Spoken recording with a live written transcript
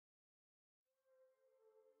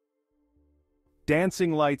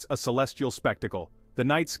Dancing lights, a celestial spectacle. The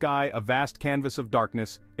night sky, a vast canvas of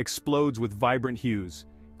darkness, explodes with vibrant hues.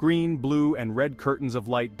 Green, blue, and red curtains of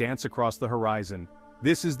light dance across the horizon.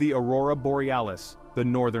 This is the Aurora Borealis, the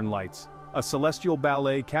Northern Lights, a celestial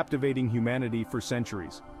ballet captivating humanity for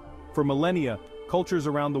centuries. For millennia, cultures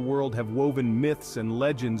around the world have woven myths and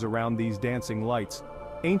legends around these dancing lights.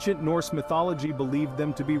 Ancient Norse mythology believed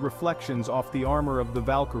them to be reflections off the armor of the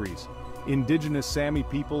Valkyries. Indigenous Sami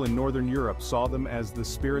people in Northern Europe saw them as the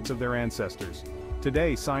spirits of their ancestors.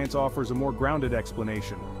 Today, science offers a more grounded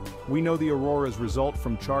explanation. We know the auroras result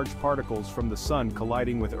from charged particles from the sun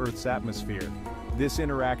colliding with Earth's atmosphere. This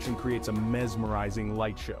interaction creates a mesmerizing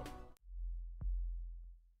light show.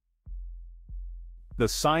 The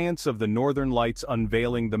science of the Northern Lights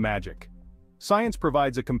unveiling the magic. Science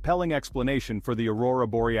provides a compelling explanation for the Aurora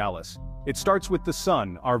Borealis. It starts with the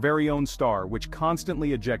sun, our very own star, which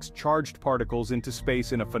constantly ejects charged particles into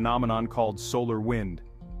space in a phenomenon called solar wind.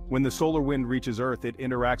 When the solar wind reaches Earth, it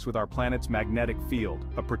interacts with our planet's magnetic field,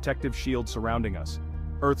 a protective shield surrounding us.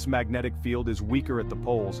 Earth's magnetic field is weaker at the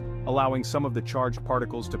poles, allowing some of the charged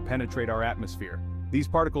particles to penetrate our atmosphere. These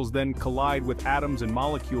particles then collide with atoms and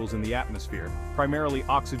molecules in the atmosphere, primarily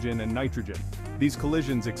oxygen and nitrogen. These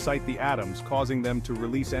collisions excite the atoms, causing them to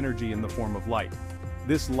release energy in the form of light.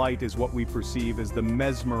 This light is what we perceive as the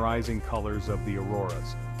mesmerizing colors of the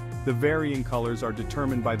auroras. The varying colors are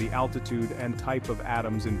determined by the altitude and type of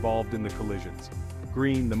atoms involved in the collisions.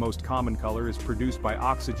 Green, the most common color, is produced by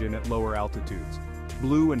oxygen at lower altitudes.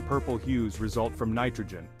 Blue and purple hues result from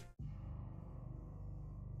nitrogen.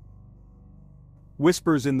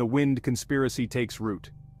 Whispers in the wind conspiracy takes root.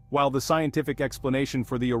 While the scientific explanation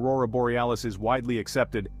for the Aurora Borealis is widely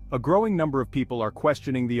accepted, a growing number of people are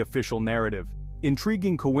questioning the official narrative.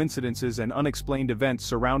 Intriguing coincidences and unexplained events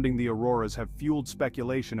surrounding the auroras have fueled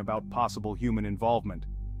speculation about possible human involvement.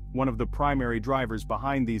 One of the primary drivers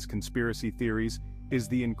behind these conspiracy theories is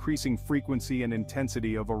the increasing frequency and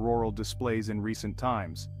intensity of auroral displays in recent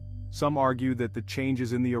times. Some argue that the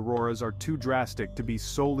changes in the auroras are too drastic to be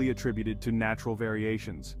solely attributed to natural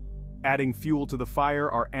variations. Adding fuel to the fire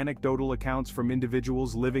are anecdotal accounts from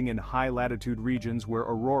individuals living in high-latitude regions where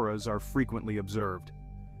auroras are frequently observed.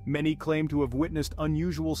 Many claim to have witnessed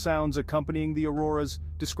unusual sounds accompanying the auroras,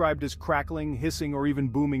 described as crackling, hissing, or even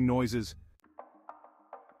booming noises.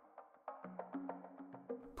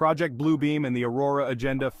 Project Bluebeam and the Aurora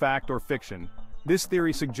Agenda, fact or fiction? This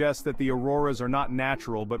theory suggests that the auroras are not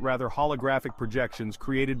natural but rather holographic projections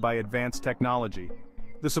created by advanced technology.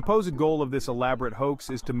 The supposed goal of this elaborate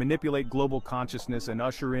hoax is to manipulate global consciousness and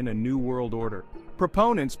usher in a new world order.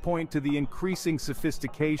 Proponents point to the increasing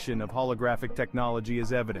sophistication of holographic technology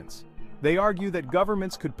as evidence. They argue that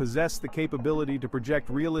governments could possess the capability to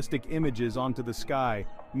project realistic images onto the sky,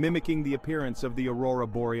 mimicking the appearance of the Aurora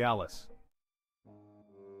Borealis.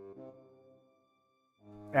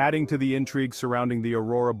 Adding to the intrigue surrounding the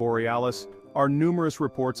Aurora Borealis are numerous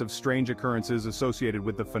reports of strange occurrences associated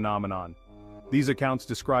with the phenomenon. These accounts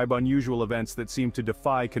describe unusual events that seem to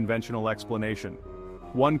defy conventional explanation.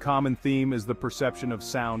 One common theme is the perception of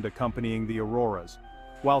sound accompanying the auroras.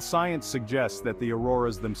 While science suggests that the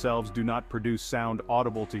auroras themselves do not produce sound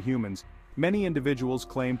audible to humans, many individuals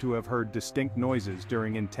claim to have heard distinct noises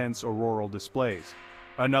during intense auroral displays.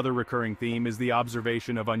 Another recurring theme is the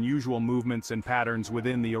observation of unusual movements and patterns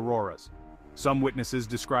within the auroras. Some witnesses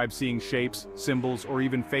describe seeing shapes, symbols, or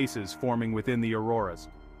even faces forming within the auroras.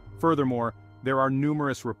 Furthermore, there are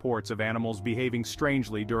numerous reports of animals behaving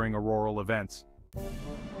strangely during auroral events.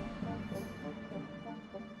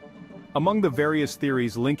 Among the various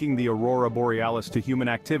theories linking the Aurora Borealis to human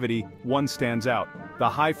activity, one stands out: the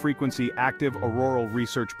High-Frequency Active Auroral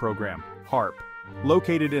Research Program, HAARP.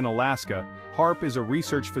 Located in Alaska, HAARP is a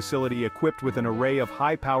research facility equipped with an array of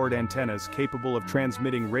high-powered antennas capable of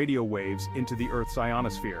transmitting radio waves into the Earth's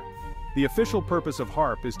ionosphere. The official purpose of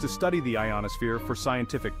HAARP is to study the ionosphere for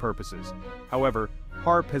scientific purposes. However,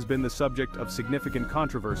 HAARP has been the subject of significant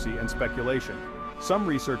controversy and speculation. Some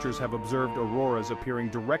researchers have observed auroras appearing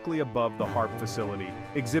directly above the HAARP facility,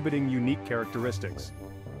 exhibiting unique characteristics.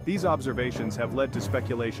 These observations have led to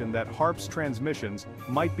speculation that HAARP's transmissions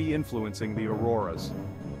might be influencing the auroras.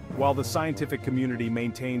 While the scientific community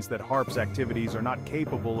maintains that HAARP's activities are not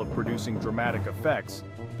capable of producing dramatic effects,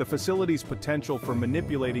 the facility's potential for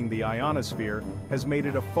manipulating the ionosphere has made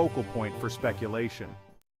it a focal point for speculation.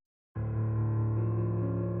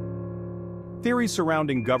 Theories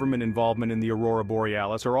surrounding government involvement in the Aurora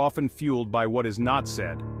Borealis are often fueled by what is not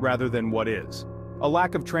said, rather than what is. A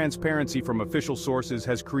lack of transparency from official sources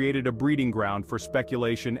has created a breeding ground for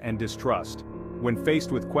speculation and distrust. When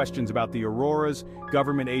faced with questions about the auroras,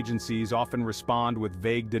 government agencies often respond with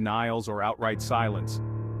vague denials or outright silence.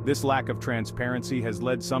 This lack of transparency has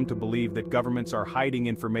led some to believe that governments are hiding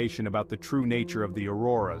information about the true nature of the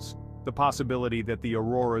auroras. The possibility that the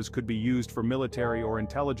auroras could be used for military or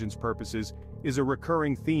intelligence purposes is a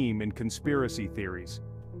recurring theme in conspiracy theories.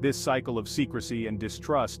 This cycle of secrecy and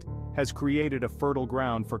distrust has created a fertile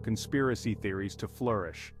ground for conspiracy theories to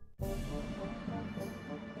flourish.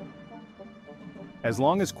 As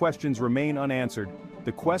long as questions remain unanswered,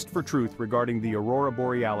 the quest for truth regarding the Aurora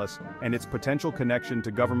Borealis and its potential connection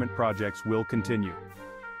to government projects will continue.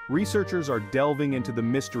 Researchers are delving into the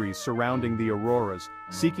mysteries surrounding the auroras,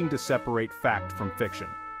 seeking to separate fact from fiction.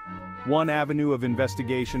 One avenue of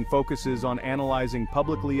investigation focuses on analyzing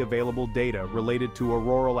publicly available data related to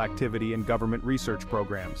auroral activity in government research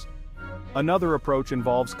programs. Another approach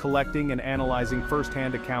involves collecting and analyzing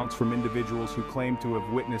first-hand accounts from individuals who claim to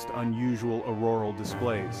have witnessed unusual auroral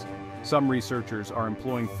displays. Some researchers are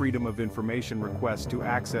employing freedom of information requests to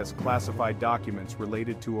access classified documents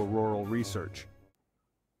related to auroral research.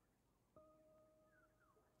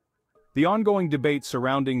 The ongoing debate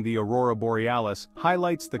surrounding the Aurora Borealis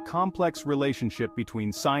highlights the complex relationship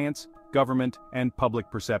between science, government, and public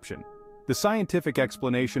perception. The scientific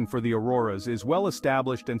explanation for the auroras is well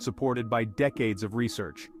established and supported by decades of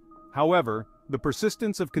research. However, the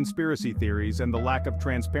persistence of conspiracy theories and the lack of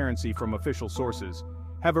transparency from official sources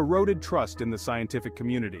have eroded trust in the scientific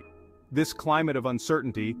community. This climate of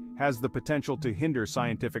uncertainty has the potential to hinder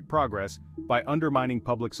scientific progress by undermining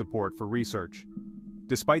public support for research.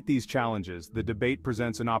 Despite these challenges, the debate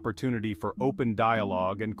presents an opportunity for open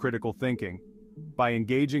dialogue and critical thinking. By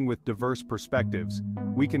engaging with diverse perspectives,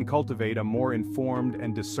 we can cultivate a more informed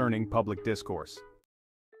and discerning public discourse.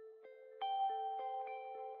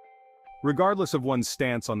 Regardless of one's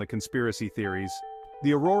stance on the conspiracy theories,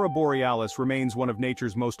 the Aurora Borealis remains one of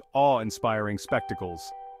nature's most awe-inspiring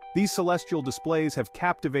spectacles. These celestial displays have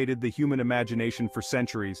captivated the human imagination for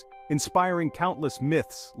centuries, inspiring countless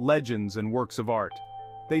myths, legends, and works of art.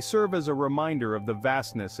 They serve as a reminder of the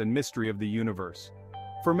vastness and mystery of the universe.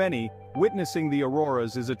 For many, witnessing the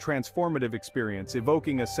auroras is a transformative experience,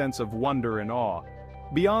 evoking a sense of wonder and awe.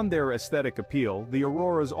 Beyond their aesthetic appeal, the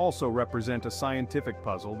auroras also represent a scientific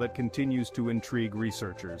puzzle that continues to intrigue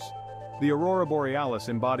researchers. The Aurora Borealis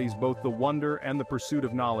embodies both the wonder and the pursuit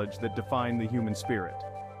of knowledge that define the human spirit.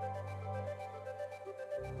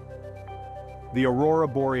 The Aurora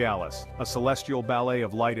Borealis, a celestial ballet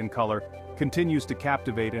of light and color, continues to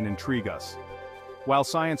captivate and intrigue us. While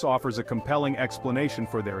science offers a compelling explanation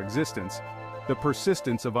for their existence, the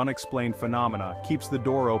persistence of unexplained phenomena keeps the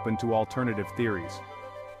door open to alternative theories.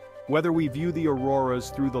 Whether we view the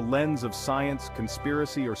auroras through the lens of science,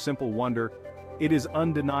 conspiracy, or simple wonder, it is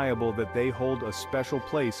undeniable that they hold a special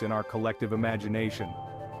place in our collective imagination.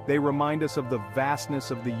 They remind us of the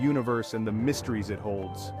vastness of the universe and the mysteries it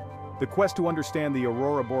holds. The quest to understand the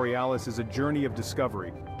Aurora Borealis is a journey of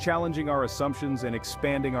discovery, challenging our assumptions and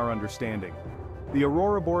expanding our understanding. The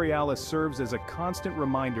Aurora Borealis serves as a constant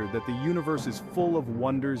reminder that the universe is full of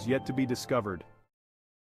wonders yet to be discovered.